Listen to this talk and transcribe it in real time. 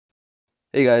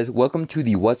Hey guys, welcome to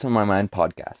the What's on My Mind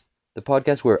podcast, the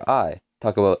podcast where I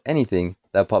talk about anything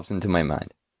that pops into my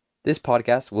mind. This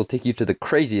podcast will take you to the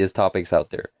craziest topics out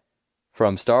there,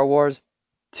 from Star Wars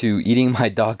to eating my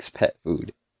dog's pet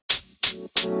food.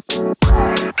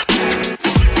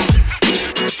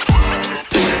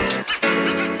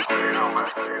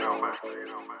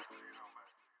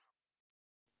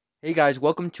 Hey guys,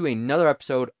 welcome to another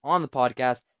episode on the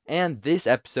podcast, and this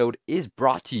episode is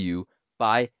brought to you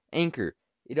by Anchor.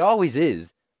 It always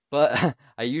is, but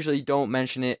I usually don't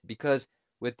mention it because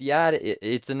with the ad,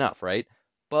 it's enough, right?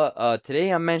 But today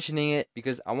I'm mentioning it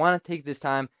because I want to take this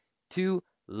time to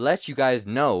let you guys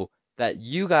know that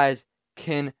you guys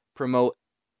can promote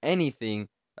anything,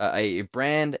 a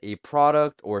brand, a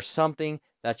product, or something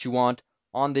that you want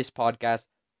on this podcast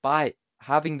by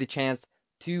having the chance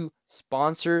to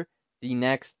sponsor the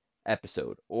next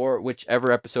episode or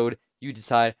whichever episode you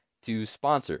decide to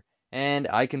sponsor. And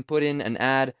I can put in an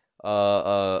ad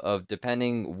of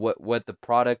depending what the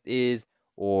product is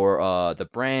or the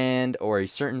brand or a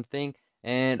certain thing,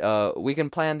 and we can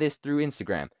plan this through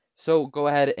Instagram. So go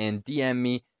ahead and DM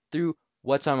me through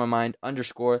what's on my mind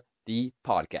underscore the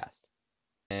podcast.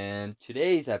 And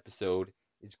today's episode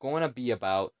is going to be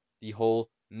about the whole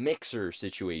Mixer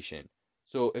situation.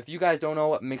 So, if you guys don't know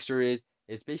what Mixer is,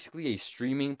 it's basically a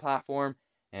streaming platform.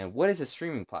 And what is a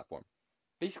streaming platform?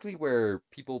 Basically, where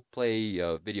people play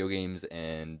video games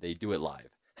and they do it live.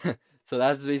 So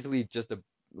that's basically just a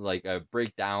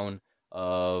breakdown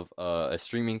of a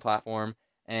streaming platform.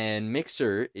 And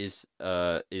Mixer is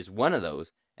one of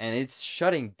those, and it's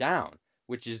shutting down,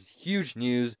 which is huge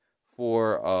news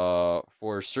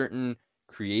for certain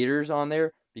creators on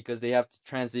there because they have to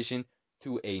transition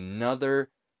to another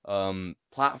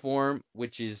platform,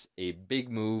 which is a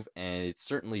big move and it's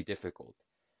certainly difficult.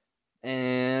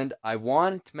 And I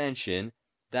wanted to mention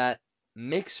that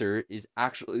Mixer is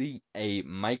actually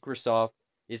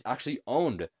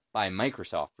owned by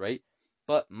Microsoft, right?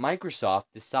 But Microsoft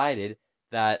decided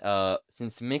that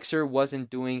since Mixer wasn't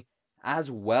doing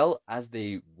as well as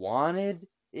they wanted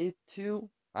it to,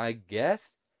 I guess,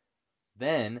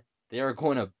 then they are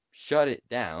going to shut it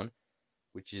down,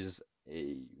 which is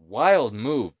a wild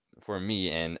move for me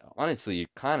and honestly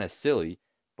kind of silly.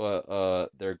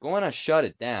 But they're going to shut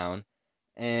it down,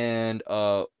 and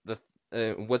the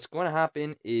what's going to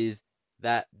happen is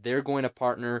that they're going to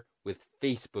partner with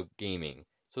Facebook Gaming.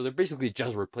 So they're basically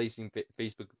just replacing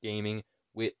Facebook Gaming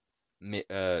with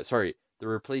they're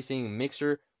replacing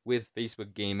Mixer with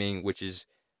Facebook Gaming, which is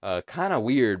kind of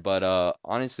weird, but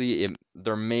honestly,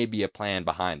 there may be a plan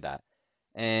behind that.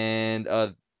 And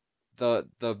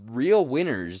the real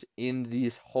winners in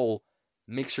this whole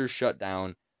Mixer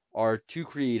shutdown are two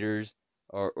creators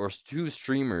or two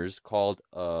streamers called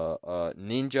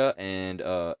Ninja and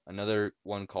another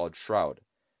one called Shroud.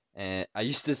 And I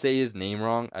used to say his name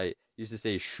wrong. I used to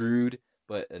say Shrewd,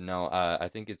 but no, I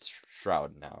think it's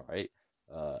Shroud now, right?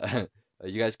 Uh,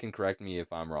 you guys can correct me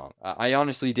if I'm wrong. I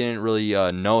honestly didn't really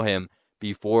know him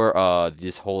before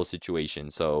this whole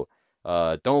situation, so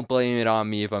don't blame it on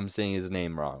me if I'm saying his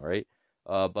name wrong, right?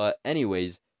 But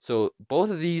anyways, so both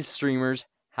of these streamers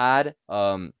had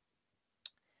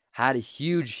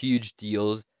huge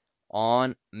deals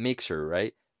on Mixer,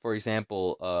 right? For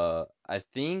example, I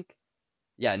think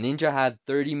yeah, Ninja had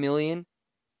 30 million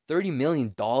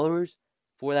dollars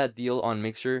for that deal on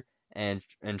Mixer, and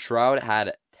Shroud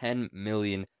had $10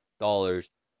 million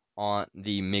on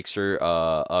the Mixer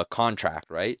contract,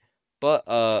 right? But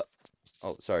oh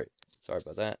sorry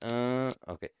about that.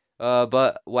 Okay.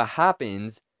 But what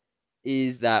happens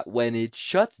is that when it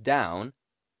shuts down,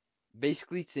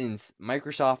 basically since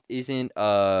Microsoft isn't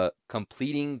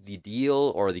completing the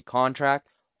deal or the contract,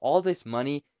 all this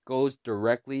money goes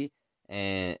directly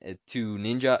and to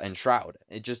Ninja and Shroud.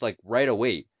 It just like right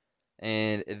away.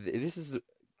 And this is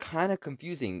kind of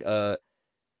confusing.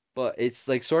 But it's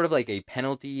like sort of like a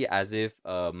penalty as if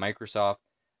Microsoft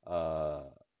uh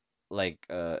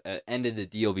ended the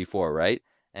deal before, right?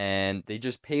 And they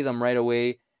just pay them right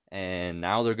away, and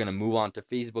now they're gonna move on to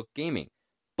Facebook Gaming.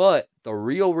 But the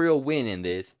real win in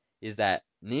this is that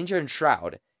Ninja and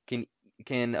Shroud can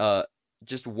can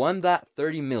just won that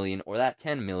 30 million or that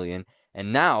 10 million,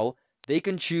 and now they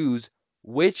can choose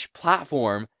which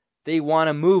platform they want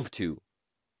to move to.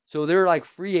 So they're like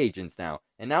free agents now,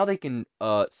 and now they can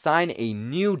sign a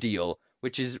new deal,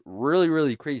 which is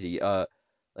really crazy.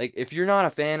 Like if you're not a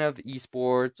fan of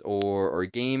esports or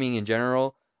gaming in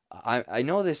general, I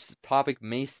know this topic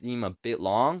may seem a bit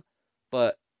long,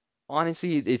 but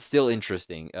honestly, it's still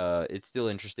interesting. It's still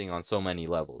interesting on so many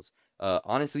levels.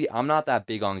 Honestly, I'm not that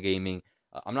big on gaming.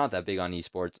 I'm not that big on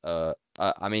esports.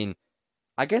 I mean,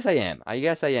 I guess I am. I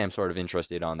guess I am sort of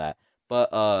interested on that. But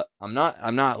I'm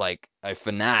not like a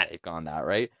fanatic on that,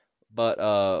 right? But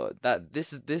that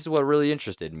this is what really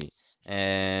interested me.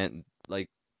 And like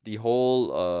the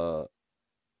whole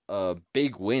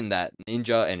big win that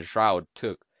Ninja and Shroud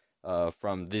took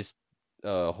from this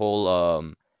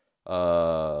whole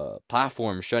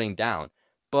platform shutting down.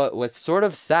 But what's sort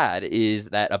of sad is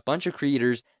that a bunch of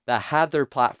creators that had their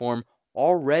platform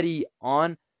already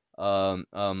on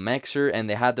Mixer, and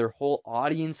they had their whole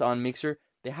audience on Mixer,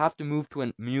 they have to move to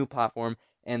a new platform,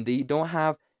 and they don't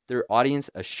have their audience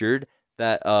assured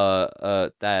that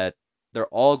they're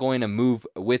all going to move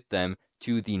with them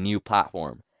to the new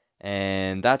platform.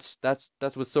 And that's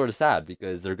what's sort of sad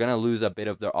because they're gonna lose a bit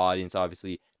of their audience.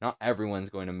 Obviously, not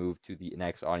everyone's going to move to the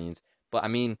next audience, but I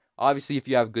mean, obviously, if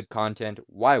you have good content,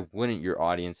 why wouldn't your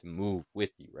audience move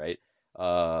with you, right?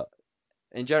 Uh,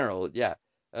 in general, yeah.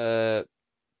 Uh,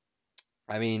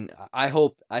 I mean, I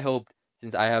hope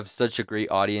since I have such a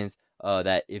great audience,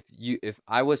 that if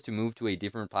I was to move to a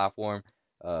different platform,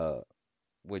 uh,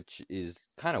 which is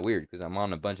kind of weird because I'm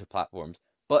on a bunch of platforms.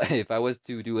 But if I was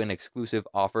to do an exclusive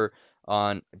offer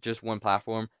on just one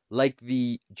platform, like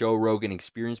the Joe Rogan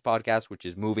Experience podcast, which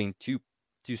is moving to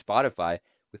Spotify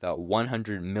with a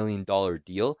 $100 million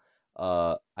deal,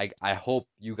 I hope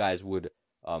you guys would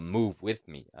move with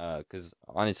me, because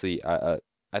honestly, I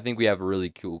think we have a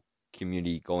really cool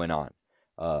community going on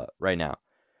right now.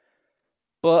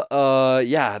 But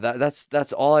yeah,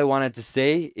 that's all I wanted to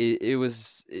say. It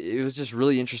was just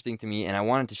really interesting to me, and I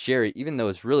wanted to share it, even though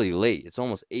it's really late. It's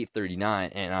almost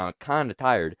 8:39, and I'm kind of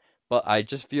tired. But I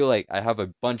just feel like I have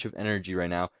a bunch of energy right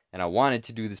now, and I wanted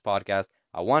to do this podcast.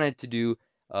 I wanted to do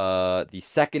the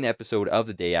second episode of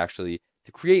the day actually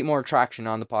to create more traction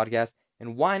on the podcast.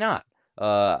 And why not?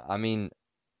 I mean,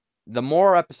 the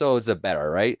more episodes, the better,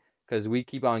 right? Because we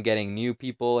keep on getting new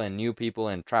people and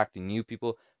attracting new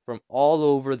people from all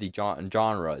over the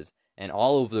genres and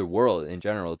all over the world in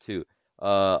general too.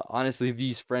 Honestly,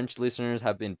 these French listeners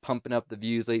have been pumping up the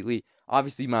views lately.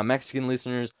 Obviously, my Mexican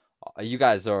listeners, you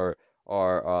guys are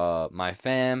my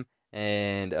fam,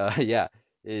 and yeah,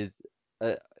 is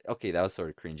uh, okay. That was sort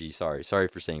of cringy. Sorry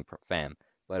for saying fam,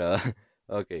 but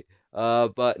okay.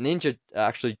 But Ninja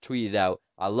actually tweeted out,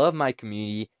 I love my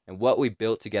community and what we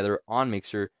built together on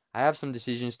Mixer. I have some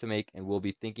decisions to make and will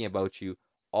be thinking about you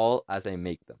all as I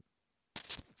make them.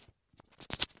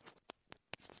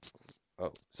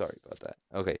 Oh, sorry about that.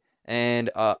 Okay. And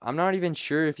I'm not even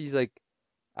sure if he's like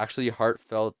actually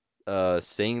heartfelt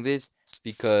saying this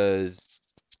because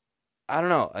I don't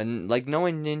know. And like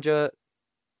knowing Ninja,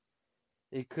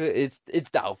 it's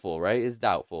doubtful, right? It's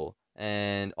doubtful.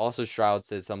 And also Shroud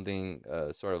said something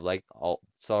sort of like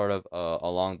sort of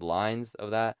along the lines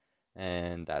of that,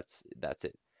 and that's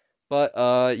it.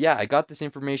 But yeah, I got this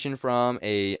information from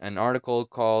a an article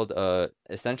called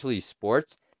essentially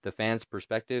Sports, the fans'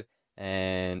 perspective,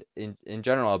 and in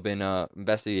general, I've been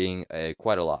investigating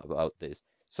quite a lot about this.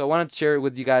 So I wanted to share it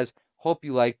with you guys. Hope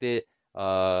you liked it.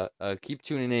 Keep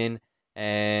tuning in,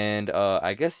 and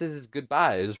I guess this is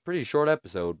goodbye. It was a pretty short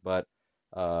episode, but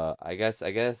I guess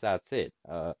that's it.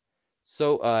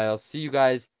 I'll see you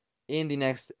guys in the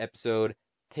next episode.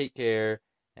 Take care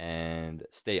and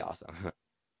stay awesome.